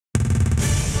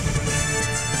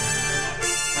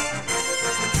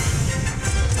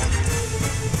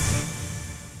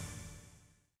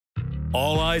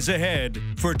All eyes ahead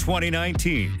for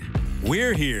 2019.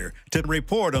 We're here to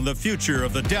report on the future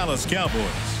of the Dallas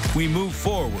Cowboys. We move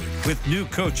forward with new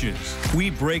coaches. We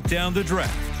break down the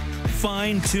draft,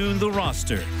 fine-tune the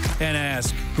roster, and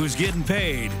ask who's getting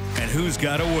paid and who's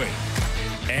got to wait.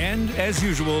 And, as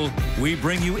usual, we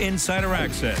bring you insider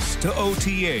access to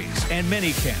OTAs and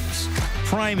minicamps,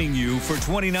 priming you for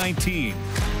 2019.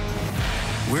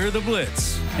 We're the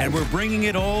Blitz, and we're bringing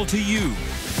it all to you,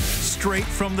 straight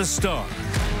from the start.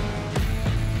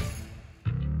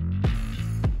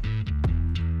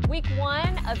 Week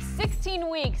 1 of 16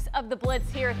 weeks of the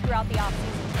Blitz here throughout the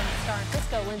offseason. From the Star and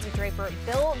Frisco, Lindsay, Draper,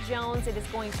 Bill Jones. It is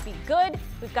going to be good.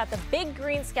 We've got the big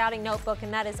green scouting notebook,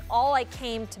 and that is all I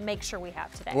came to make sure we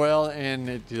have today. Well,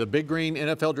 and the big green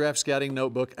NFL draft scouting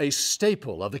notebook, a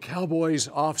staple of the Cowboys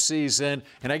offseason.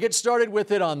 And I get started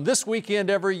with it on this weekend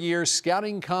every year,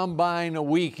 Scouting Combine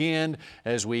weekend,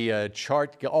 as we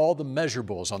chart all the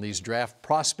measurables on these draft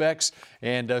prospects.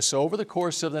 And so over the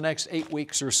course of the next 8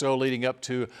 weeks or so leading up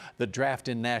to the draft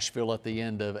in Nashville at the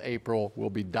end of April, we'll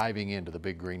be diving into the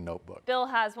big green notebook. Bill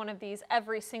has one of these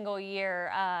every single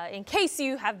year, in case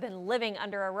you have been living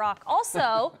under a rock.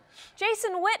 Also,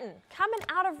 Jason Witten coming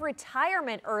out of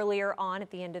retirement earlier on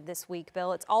at the end of this week,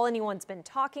 Bill. It's all anyone's been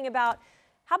talking about.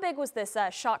 How big was this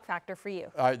shock factor for you?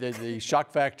 The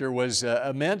shock factor was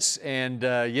immense. And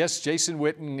yes, Jason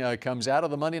Witten comes out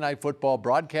of the Monday Night Football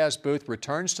broadcast booth,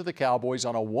 returns to the Cowboys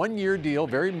on a one-year deal,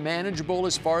 very manageable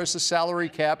as far as the salary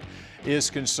cap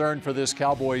is concerned for this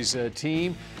Cowboys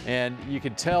team. And you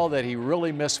could tell that he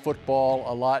really missed football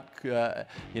a lot.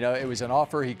 You know, it was an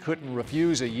offer he couldn't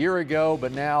refuse a year ago,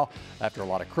 but now, after a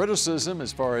lot of criticism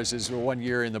as far as his 1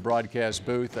 year in the broadcast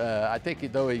booth, I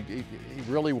think though he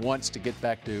really wants to get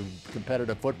back to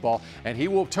competitive football, and he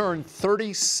will turn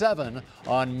 37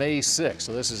 on May 6th.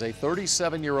 So this is a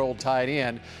 37-year-old tight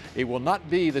end. It will not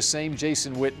be the same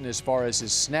Jason Witten as far as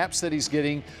his snaps that he's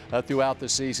getting throughout the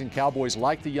season. Cowboys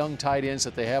like the young tight ends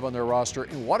that they have on their roster,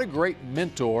 and what a great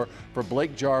mentor for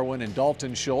Blake Jarwin and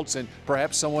Dalton Schultz, and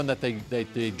perhaps someone that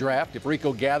they draft if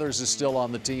Rico Gathers is still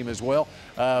on the team as well.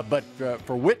 But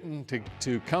for Witten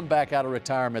to come back out of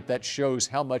retirement, that shows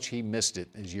how much he missed it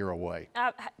his year away.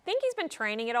 Think he's been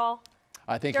training at all?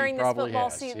 I think during he probably this football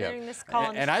has. season, Yeah. during this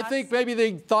call and I think maybe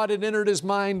they thought it entered his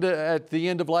mind at the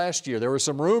end of last year. There were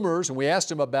some rumors, and we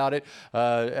asked him about it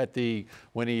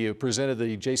when he presented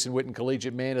the Jason Witten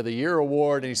Collegiate Man of the Year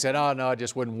award, and he said, "Oh no, it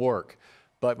just wouldn't work."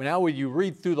 But now when you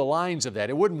read through the lines of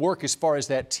that, it wouldn't work as far as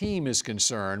that team is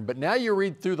concerned. But now you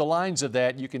read through the lines of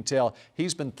that, you can tell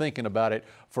he's been thinking about it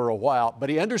for a while. But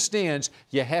he understands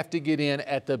you have to get in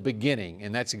at the beginning,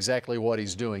 and that's exactly what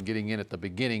he's doing, getting in at the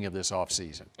beginning of this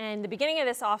offseason. And the beginning of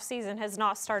this offseason has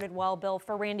not started well, Bill,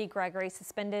 for Randy Gregory,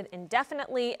 suspended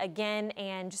indefinitely again,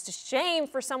 and just a shame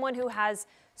for someone who has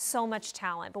so much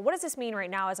talent. But what does this mean right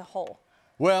now as a whole?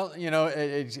 Well, you know,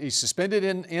 he's suspended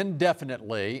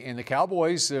indefinitely, and the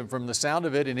Cowboys, from the sound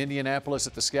of it, in Indianapolis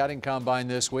at the Scouting Combine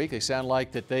this week, they sound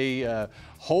like that they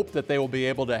hope that they will be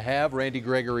able to have Randy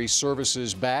Gregory's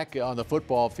services back on the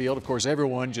football field. Of course,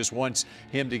 everyone just wants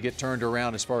him to get turned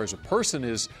around as far as a person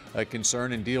is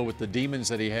concerned and deal with the demons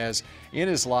that he has in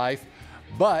his life.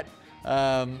 But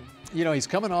you know, he's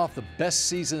coming off the best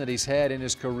season that he's had in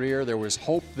his career. There was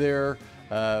hope there.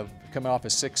 Coming off a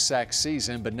 6-sack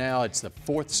season, but now it's the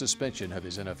 4th suspension of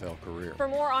his NFL career. For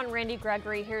more on Randy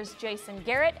Gregory, here's Jason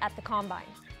Garrett at the Combine.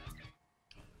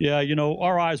 Yeah, you know,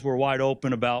 our eyes were wide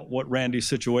open about what Randy's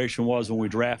situation was when we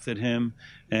drafted him.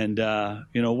 And,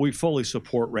 you know, we fully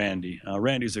support Randy.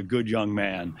 Randy's a good young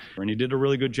man, and he did a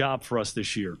really good job for us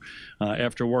this year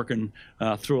after working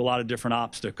through a lot of different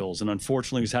obstacles. And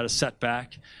unfortunately, he's had a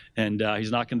setback, and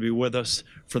he's not going to be with us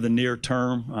for the near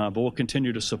term, but we'll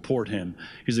continue to support him.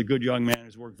 He's a good young man.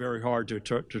 He's worked very hard to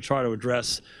try to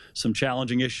address some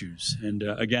challenging issues. And,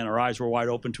 again, our eyes were wide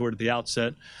open to it at the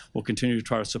outset. We'll continue to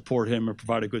try to support him and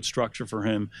provide a good structure for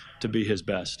him to be his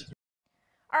best.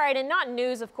 All right, and not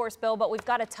news, of course, Bill, but we've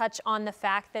got to touch on the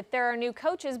fact that there are new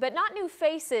coaches, but not new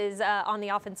faces on the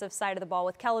offensive side of the ball,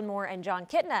 with Kellen Moore and John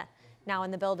Kitna now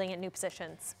in the building at new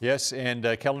positions. Yes, and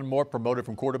Kellen Moore promoted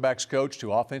from quarterback's coach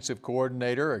to offensive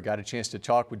coordinator. I got a chance to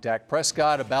talk with Dak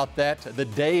Prescott about that the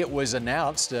day it was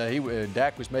announced.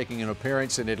 Dak was making an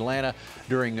appearance in Atlanta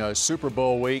during Super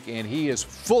Bowl week, and he is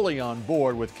fully on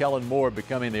board with Kellen Moore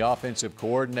becoming the offensive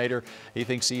coordinator. He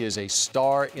thinks he is a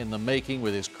star in the making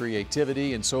with his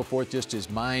creativity and so forth, just his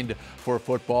mind for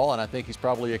football. And I think he's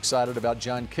probably excited about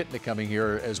John Kitna coming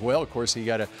here as well. Of course, he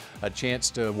got a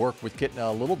chance to work with Kitna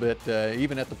a little bit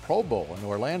even at the Pro Bowl in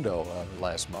Orlando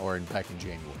back in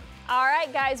January. All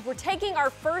right, guys, we're taking our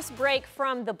first break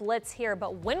from the Blitz here,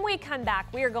 but when we come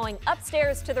back, we are going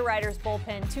upstairs to the writers'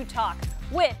 bullpen to talk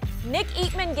with Nick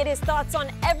Eatman, get his thoughts on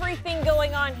everything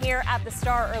going on here at the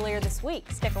Star earlier this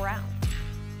week. Stick around.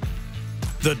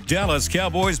 The Dallas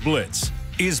Cowboys Blitz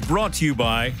is brought to you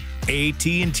by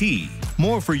AT&T.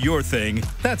 More for your thing,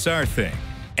 that's our thing.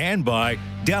 And by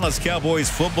Dallas Cowboys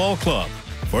Football Club.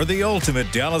 For the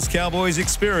ultimate Dallas Cowboys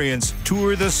experience,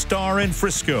 tour the Star in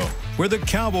Frisco, where the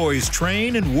Cowboys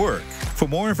train and work. For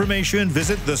more information,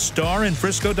 visit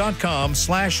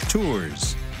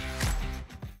thestarinfrisco.com/tours.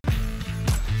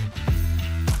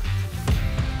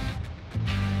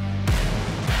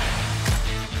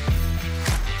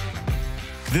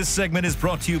 This segment is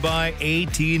brought to you by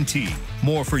AT&T.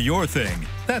 More for your thing,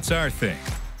 that's our thing.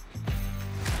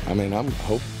 I mean, I'm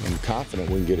confident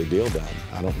we can get a deal done.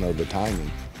 I don't know the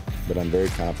timing, but I'm very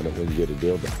confident we can get a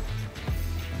deal done.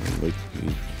 I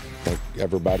think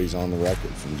everybody's on the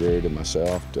record, from Jerry to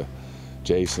myself to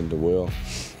Jason to Will,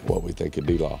 what we think of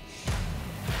D-Law.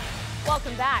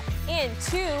 Welcome back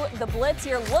into the Blitz.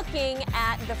 You're looking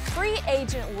at the free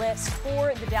agent list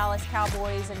for the Dallas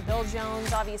Cowboys, and Bill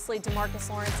Jones, obviously DeMarcus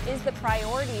Lawrence is the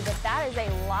priority, but that is a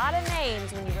lot of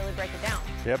names when you really break it down.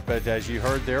 Yep, but as you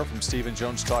heard there from Stephen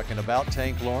Jones talking about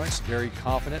Tank Lawrence, very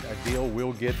confident a deal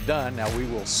will get done. Now we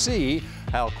will see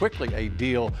how quickly a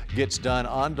deal gets done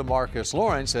on DeMarcus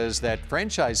Lawrence, as that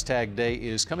franchise tag day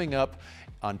is coming up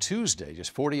on Tuesday,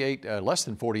 just less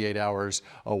than 48 hours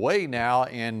away now.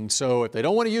 And so if they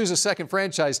don't want to use a second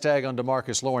franchise tag on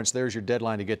DeMarcus Lawrence, there's your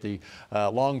deadline to get the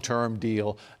long-term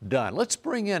deal done. Let's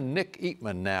bring in Nick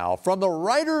Eatman now from the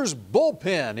writers'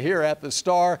 bullpen here at the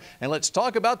Star, and let's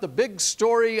talk about the big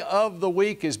story of the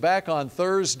week. Is back on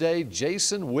Thursday.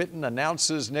 Jason Witten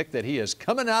announces, Nick, that he is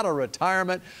coming out of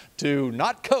retirement to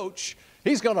not coach.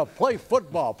 He's going to play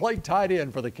football, play tight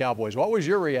end for the Cowboys. What was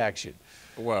your reaction?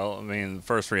 Well, I mean, the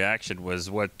first reaction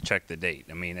was, check the date.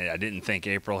 I mean, I didn't think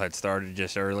April had started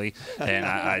just early,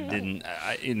 and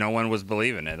no one was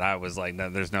believing it. I was like, no,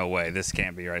 there's no way. This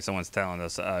can't be right. Someone's telling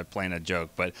us, playing a joke.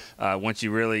 But once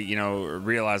you really,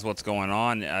 realize what's going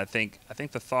on, I think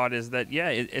the thought is that,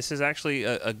 yeah, this is actually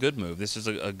a good move. This is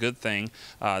a good thing.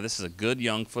 This is a good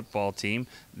young football team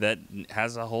that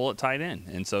has a hole at tight end.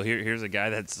 And so here's a guy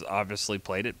that's obviously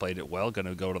played it well, going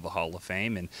to go to the Hall of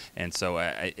Fame. And so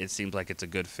it seems like it's a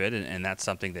good fit. And that's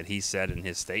something that he said in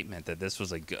his statement, that this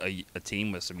was a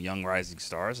team with some young rising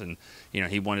stars. And,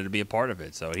 he wanted to be a part of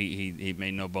it. So he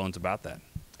made no bones about that.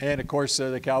 And, of course,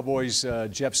 the Cowboys'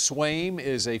 Jeff Swaim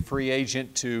is a free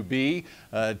agent to be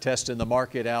testing the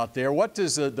market out there. What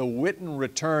does the Witten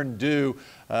return do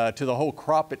to the whole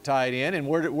crop at tight end, and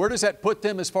where does that put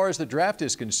them as far as the draft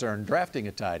is concerned, drafting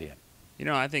a tight end?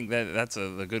 I think that's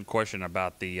a good question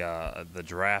about the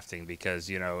drafting, because,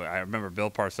 I remember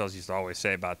Bill Parcells used to always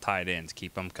say about tight ends,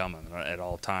 keep them coming at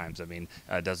all times. I mean,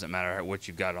 it doesn't matter what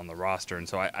you've got on the roster. And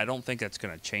so I don't think that's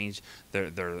going to change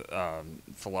their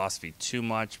philosophy too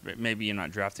much. Maybe you're not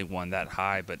drafting one that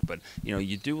high, but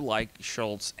you do like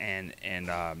Schultz and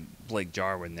Blake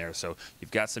Jarwin there. So you've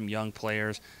got some young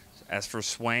players. As for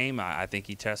Swaim, I think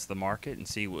he tests the market and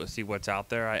see what's out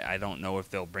there. I don't know if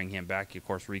they'll bring him back. Of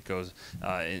course, Rico's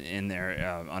in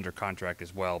there under contract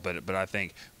as well. But I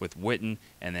think with Witten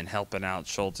and then helping out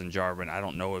Schultz and Jarwin, I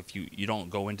don't know if you don't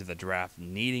go into the draft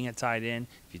needing a tight end.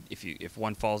 If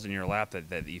one falls in your lap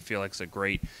that you feel like it's a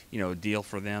great deal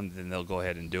for them, then they'll go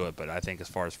ahead and do it. But I think as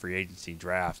far as free agency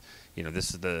draft,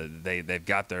 this is they've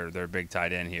got their big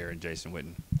tight end here in Jason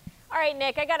Witten. All right,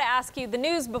 Nick, I got to ask you, the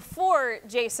news before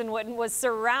Jason Witten was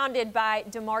surrounded by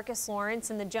DeMarcus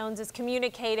Lawrence, and the Joneses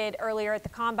communicated earlier at the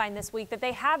Combine this week that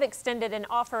they have extended an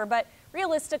offer. But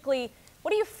realistically,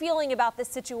 what are you feeling about this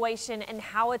situation and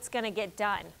how it's going to get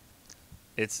done?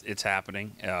 It's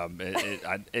happening.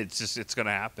 It's going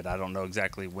to happen. I don't know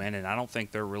exactly when, and I don't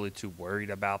think they're really too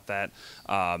worried about that,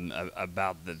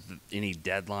 about any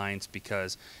deadlines,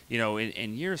 because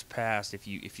in years past, if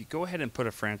you go ahead and put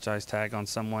a franchise tag on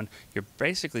someone, you're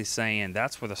basically saying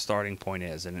that's where the starting point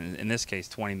is, and in this case,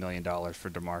 $20 million for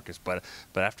DeMarcus. But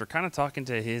after kind of talking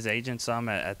to his agent some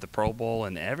at the Pro Bowl,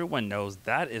 and everyone knows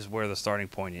that is where the starting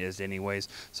point is, anyways.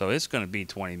 So it's going to be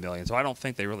 $20 million. So I don't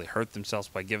think they really hurt themselves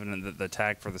by giving him the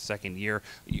tag for the second year.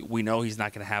 We know he's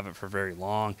not going to have it for very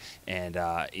long, and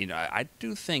I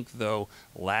do think though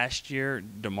last year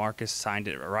DeMarcus signed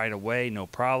it right away, no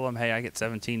problem. Hey, I get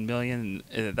 $17 million,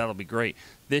 that'll be great.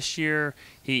 This year,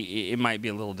 it might be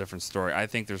a little different story. I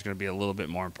think there's going to be a little bit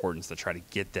more importance to try to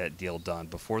get that deal done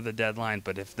before the deadline,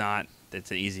 but if not,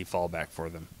 it's an easy fallback for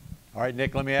them. All right,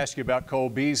 Nick, let me ask you about Cole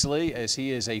Beasley, as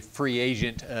he is a free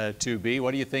agent to be.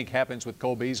 What do you think happens with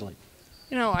Cole Beasley?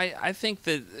 You know, I think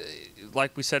that,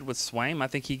 like we said with Swaim, I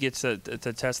think he gets to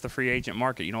test the free agent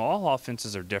market. You know, all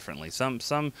offenses are differently. Some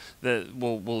that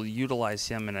will utilize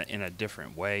him in a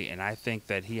different way, and I think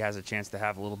that he has a chance to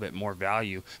have a little bit more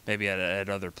value maybe at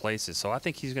other places. So I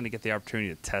think he's going to get the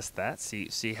opportunity to test that,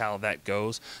 see how that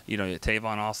goes. You know,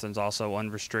 Tavon Austin's also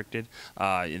unrestricted,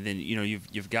 and then you know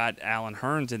you've got Allen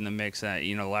Hurns in the mix.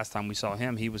 You know, the last time we saw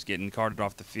him, he was getting carted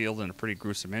off the field in a pretty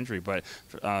gruesome injury, but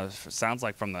sounds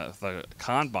like from the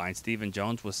combine, Stephen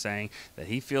Jones was saying that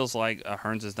he feels like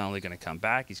Hurns is not only going to come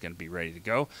back, he's going to be ready to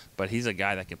go, but he's a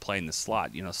guy that can play in the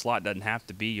slot. You know, slot doesn't have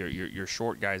to be your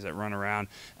short guys that run around,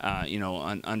 you know,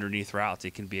 underneath routes.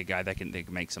 It can be a guy that can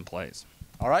make some plays.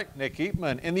 All right, Nick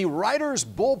Eatman in the writers'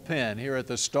 bullpen here at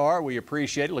the Star. We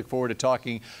appreciate it. Look forward to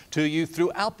talking to you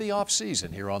throughout the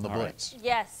offseason here on the Blitz. Right.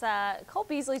 Yes, Cole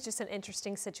Beasley's just an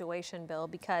interesting situation, Bill,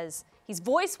 because he's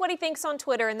voiced what he thinks on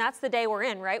Twitter, and that's the day we're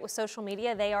in, right? With social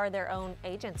media, they are their own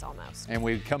agents almost. And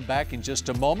we come back in just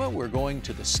a moment. We're going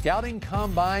to the Scouting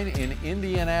Combine in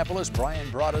Indianapolis.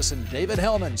 Brian Broaddus and David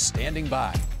Hellman standing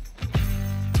by.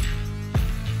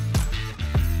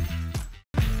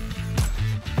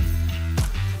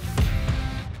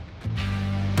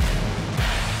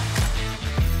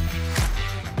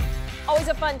 Always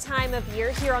a fun time of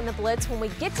year here on the Blitz when we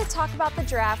get to talk about the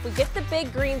draft. We get the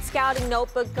big green scouting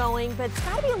notebook going, but it's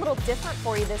got to be a little different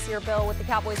for you this year, Bill, with the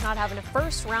Cowboys not having a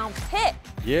first-round pick.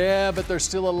 Yeah, but there's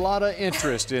still a lot of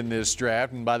interest in this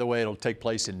draft. And by the way, it'll take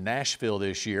place in Nashville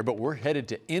this year, but we're headed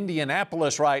to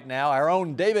Indianapolis right now. Our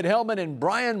own David Hellman and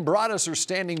Brian Broaddus are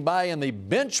standing by in the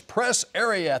bench press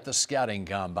area at the Scouting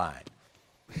Combine.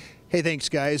 Hey, thanks,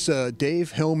 guys.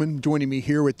 Dave Hellman joining me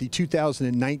here with the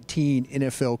 2019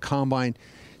 NFL Combine.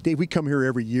 Dave, we come here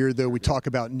every year, though. We talk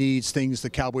about needs, things the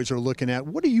Cowboys are looking at.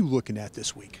 What are you looking at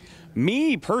this week?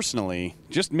 Me, personally,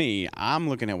 just me, I'm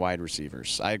looking at wide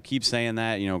receivers. I keep saying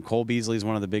that. You know, Cole Beasley is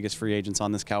one of the biggest free agents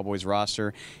on this Cowboys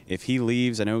roster. If he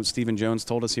leaves, I know Stephen Jones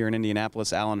told us here in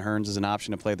Indianapolis, Allen Hurns is an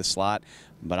option to play the slot.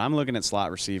 But I'm looking at slot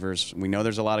receivers. We know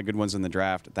there's a lot of good ones in the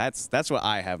draft. That's what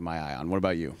I have my eye on. What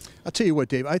about you? I'll tell you what,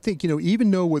 Dave. I think, you know, even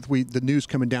though with the news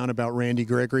coming down about Randy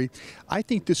Gregory, I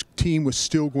think this team was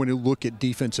still going to look at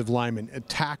defensive linemen.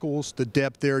 Tackles, the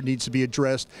depth there needs to be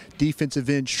addressed. Defensive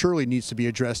end surely needs to be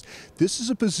addressed. This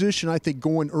is a position, I think,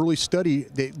 going early study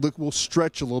that will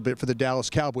stretch a little bit for the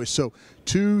Dallas Cowboys. So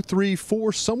 2, 3,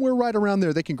 4, somewhere right around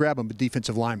there, they can grab them, a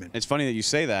defensive lineman. It's funny that you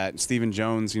say that. Stephen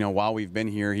Jones, you know, while we've been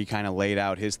here, he kind of laid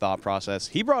out his thought process.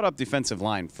 He brought up defensive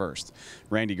line first.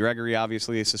 Randy Gregory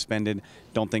obviously is suspended.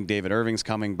 Don't think David Irving's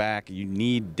coming back. You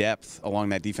need depth along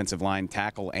that defensive line,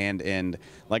 tackle and end.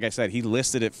 Like I said, he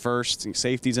listed it first.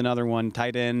 Safety's another one,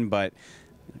 tight end, but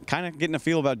kind of getting a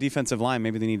feel about defensive line.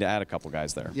 Maybe they need to add a couple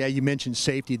guys there. Yeah, you mentioned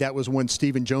safety. That was one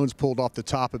Stephen Jones pulled off the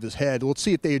top of his head. Let's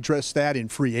see if they address that in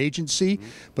free agency.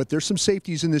 But there's some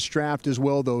safeties in this draft as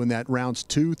well, though, in that rounds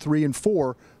 2, 3, and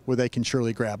 4 where they can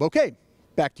surely grab. Okay,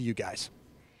 back to you guys.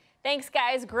 Thanks,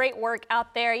 guys. Great work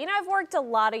out there. You know, I've worked a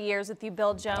lot of years with you,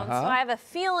 Bill Jones, so I have a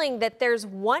feeling that there's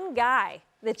one guy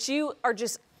that you are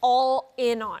just all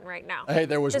in on right now. Hey,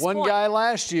 there was one guy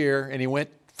last year, and he went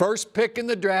first pick in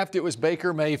the draft. It was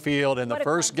Baker Mayfield, and the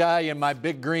first guy in my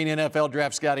big green NFL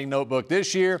draft scouting notebook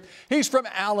this year. He's from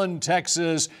Allen,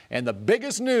 Texas, and the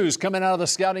biggest news coming out of the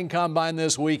Scouting Combine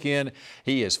this weekend,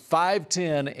 he is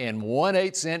 5'10" and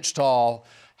 1/8 inch tall.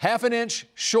 Half an inch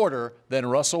shorter than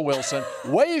Russell Wilson,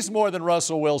 weighs more than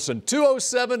Russell Wilson,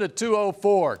 207 to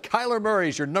 204. Kyler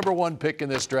Murray's your #1 pick in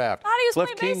this draft. I thought he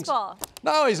was playing baseball.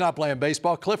 No, he's not playing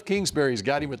baseball. Cliff Kingsbury's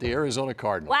got him with the Arizona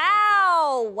Cardinals.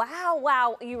 Wow, wow,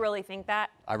 wow. You really think that?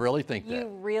 I really think that. You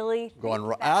really think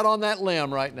Going out on that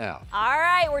limb right now. All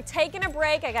right, we're taking a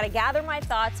break. I got to gather my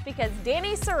thoughts because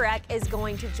Danny Sarek is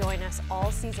going to join us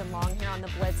all season long here on the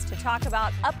Blitz to talk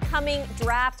about upcoming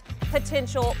draft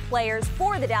potential players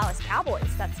for the Dallas Cowboys.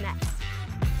 That's next.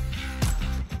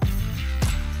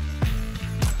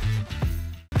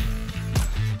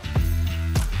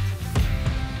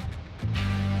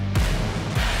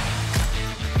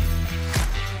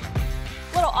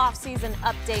 Off-season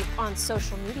update on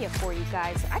social media for you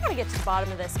guys. I got to get to the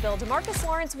bottom of this, Bill. DeMarcus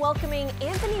Lawrence welcoming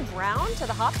Anthony Brown to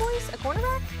the Hot Boys, a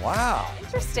cornerback? Wow.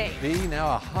 Interesting. Be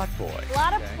now a hot boy. A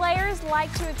lot of players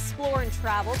like to explore and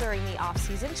travel during the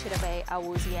off-season. Chidobe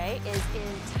Awuzie is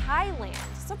in Thailand.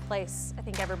 It's a place I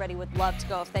think everybody would love to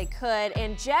go if they could.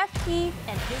 And Jeff Heath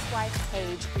and his wife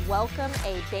Paige welcome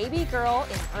a baby girl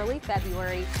in early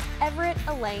February. Everett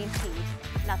Elaine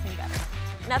Heath. Nothing better.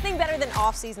 Nothing better than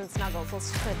off-season snuggles,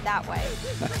 let's put it that way.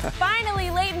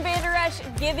 Finally, Leighton Vander Esch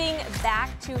giving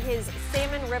back to his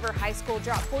Salmon River High School.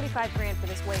 Dropped $45,000 for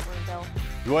this weight room, Bill.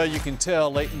 Well, you can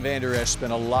tell Leighton Vander Esch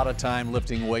spent a lot of time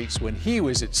lifting weights when he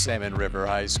was at Salmon River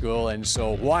High School, and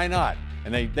so why not?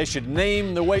 And they should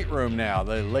name the weight room now.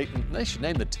 They should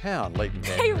name the town Leighton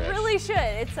Vander Esch. They really should.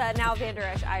 It's now Vander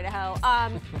Esch, Idaho.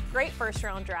 Great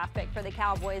first-round draft pick for the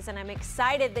Cowboys, and I'm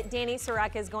excited that Danny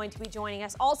Soraka is going to be joining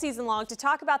us all season long to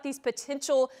talk about these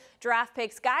potential draft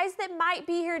picks. Guys that might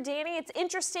be here, Danny. It's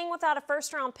interesting without a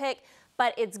first-round pick,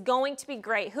 but it's going to be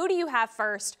great. Who do you have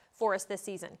first for us this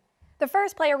season? The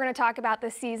first player we're going to talk about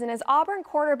this season is Auburn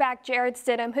quarterback Jarrett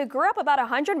Stidham, who grew up about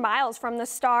 100 miles from the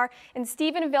Star in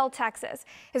Stephenville, Texas.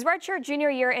 His redshirt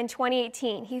junior year in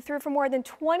 2018, he threw for more than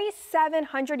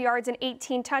 2,700 yards and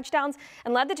 18 touchdowns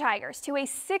and led the Tigers to a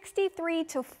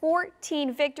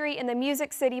 63-14 victory in the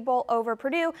Music City Bowl over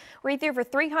Purdue, where he threw for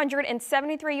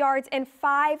 373 yards and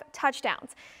 5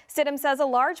 touchdowns. Stidham says a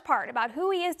large part about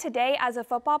who he is today as a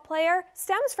football player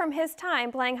stems from his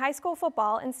time playing high school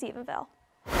football in Stephenville.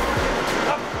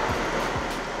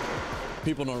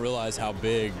 People don't realize how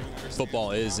big football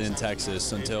is in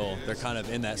Texas until they're kind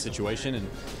of in that situation.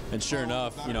 And sure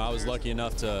enough, you know, I was lucky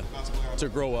enough to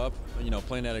grow up, you know,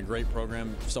 playing at a great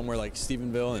program somewhere like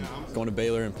Stephenville and going to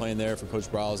Baylor and playing there for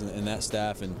Coach Browse and that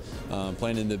staff, and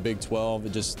playing in the Big 12.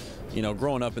 It just, you know,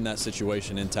 growing up in that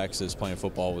situation in Texas playing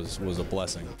football was a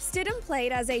blessing. Stidham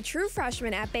played as a true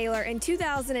freshman at Baylor in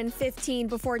 2015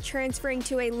 before transferring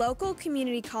to a local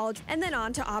community college and then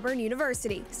on to Auburn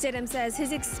University. Stidham says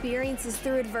his experiences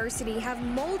through adversity have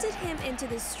molded him into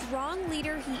the strong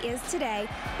leader he is today,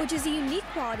 which is a unique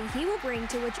quality he will bring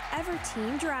to whichever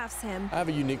team drafts him. I have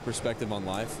a unique perspective on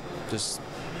life, just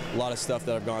a lot of stuff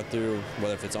that I've gone through,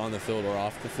 whether if it's on the field or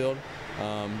off the field.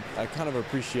 I kind of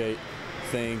appreciate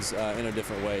things in a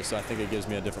different way, so I think it gives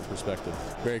me a different perspective.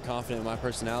 Very confident in my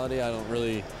personality. I don't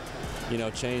really, you know,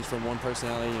 change from one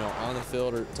personality, you know, on the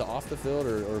field or to off the field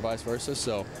or vice versa.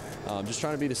 So just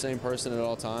trying to be the same person at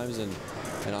all times, and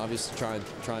obviously try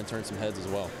and turn some heads as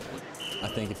well. I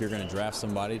think if you're going to draft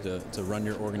somebody to run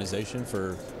your organization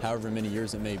for however many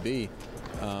years it may be,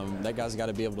 that guy's got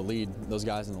to be able to lead those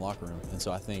guys in the locker room. And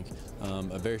so I think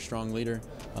a very strong leader,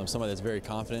 somebody that's very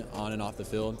confident on and off the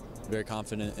field, very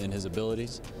confident in his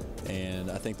abilities.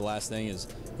 And I think the last thing is,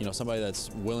 you know, somebody that's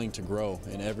willing to grow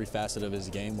in every facet of his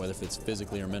game, whether if it's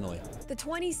physically or mentally. The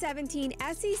 2017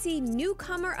 SEC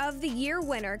Newcomer of the Year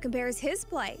winner compares his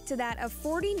play to that of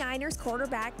 49ers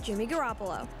quarterback Jimmy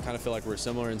Garoppolo. Kind of feel like we're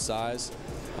similar in size,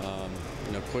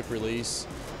 you know, quick release,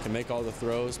 can make all the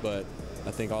throws, but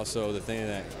I think also the thing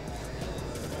that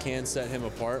can set him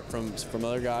apart from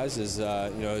other guys is, you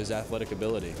know, his athletic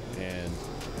ability. And,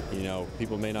 you know,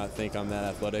 people may not think I'm that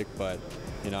athletic, but,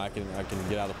 you know, I can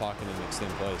get out of the pocket and extend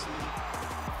plays.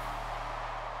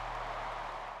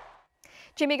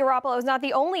 Jimmy Garoppolo is not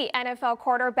the only NFL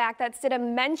quarterback that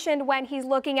Stidham mentioned when he's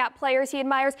looking at players he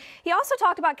admires. He also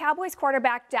talked about Cowboys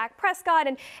quarterback Dak Prescott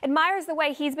and admires the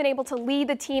way he's been able to lead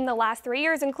the team the last 3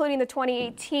 years, including the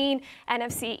 2018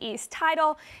 NFC East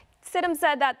title. Stidham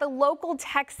said that the local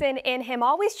Texan in him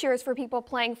always cheers for people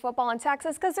playing football in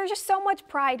Texas because there's just so much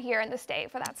pride here in the state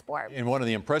for that sport. And one of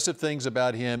the impressive things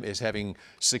about him is having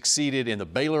succeeded in the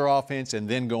Baylor offense and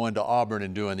then going to Auburn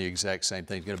and doing the exact same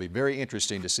thing. It's going to be very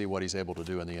interesting to see what he's able to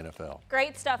do in the NFL.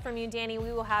 Great stuff from you, Danny.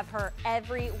 We will have her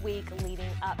every week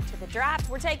leading up to the draft.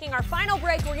 We're taking our final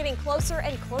break. We're getting closer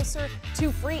and closer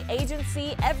to free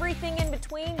agency, everything in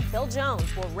between. Bill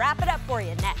Jones will wrap it up for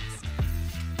you next.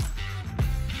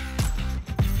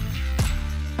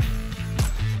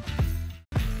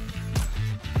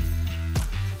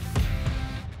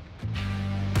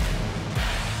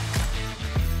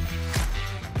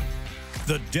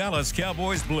 The Dallas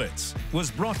Cowboys Blitz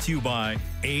was brought to you by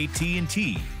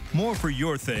AT&T. More for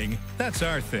your thing, that's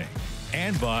our thing.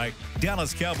 And by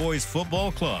Dallas Cowboys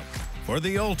Football Club. For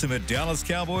the ultimate Dallas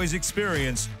Cowboys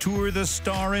experience, tour the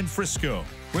Star in Frisco,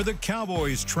 where the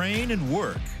Cowboys train and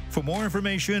work. For more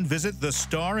information, visit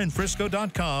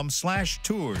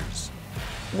thestarinfrisco.com/tours.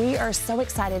 We are so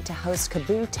excited to host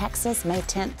Kaboo, Texas, May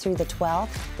 10th through the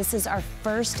 12th. This is our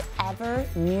first ever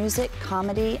music,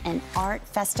 comedy, and art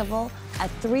festival, a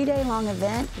 3-day-long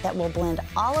event that will blend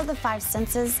all of the 5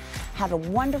 senses, have a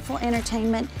wonderful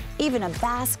entertainment, even a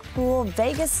Basque pool,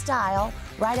 Vegas style,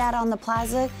 right out on the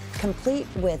plaza, complete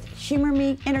with humor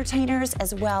me entertainers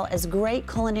as well as great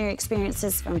culinary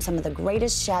experiences from some of the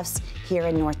greatest chefs here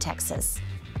in North Texas.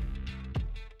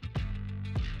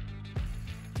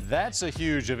 That's a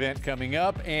huge event coming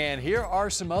up, and here are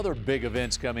some other big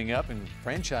events coming up. And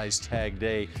Franchise Tag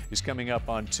Day is coming up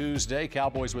on Tuesday.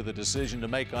 Cowboys with a decision to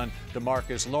make on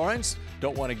DeMarcus Lawrence.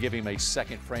 Don't want to give him a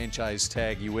second franchise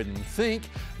tag, you wouldn't think.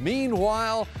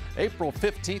 Meanwhile, April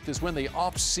 15th is when the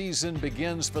offseason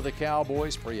begins for the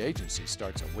Cowboys. Free agency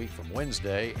starts a week from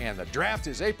Wednesday, and the draft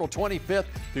is April 25th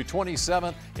through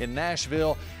 27th in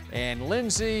Nashville. And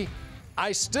Lindsay,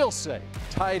 I still say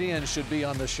tight end should be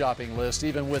on the shopping list,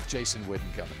 even with Jason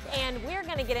Witten coming back. And we're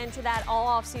going to get into that all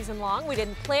off season long. We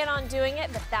didn't plan on doing it,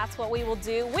 but that's what we will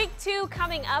do. Week 2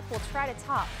 coming up. We'll try to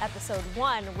top episode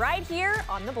 1 right here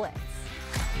on The Blitz.